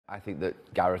I think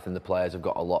that Gareth and the players have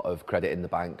got a lot of credit in the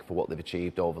bank for what they've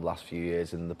achieved over the last few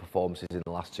years and the performances in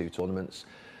the last two tournaments.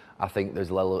 I think there's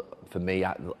a little, for me,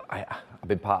 I've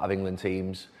been part of England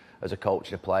teams as a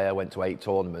coach and a player, went to 8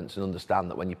 tournaments, and understand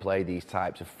that when you play these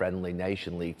types of friendly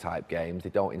Nation League type games, they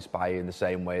don't inspire you in the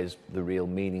same way as the real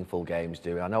meaningful games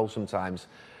do. And I know sometimes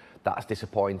that's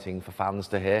disappointing for fans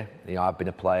to hear. You know, I've been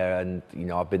a player and, you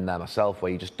know, I've been there myself,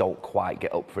 where you just don't quite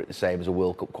get up for it the same as a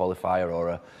World Cup qualifier or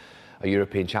a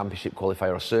European Championship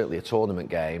qualifier, or certainly a tournament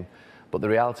game. But the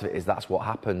reality of it is that's what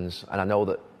happens. And I know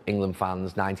that England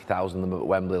fans, 90,000 of them at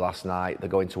Wembley last night, they're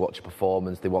going to watch a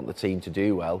performance, they want the team to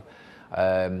do well.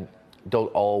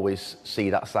 Don't always see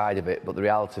that side of it, but the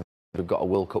reality of it, we've got a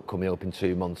World Cup coming up in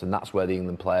 2 months, and that's where the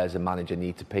England players and manager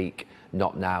need to peak,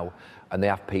 not now. And they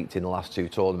have peaked in the last 2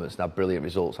 tournaments and had brilliant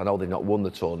results. I know they've not won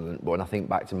the tournament, but when I think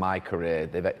back to my career,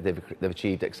 they've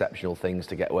achieved exceptional things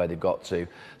to get where they've got to.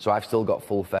 So I've still got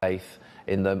full faith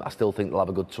in them. I still think they'll have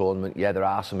a good tournament. Yeah, there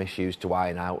are some issues to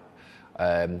iron out,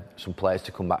 some players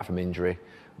to come back from injury,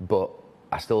 but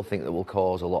I still think that will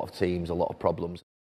cause a lot of teams a lot of problems.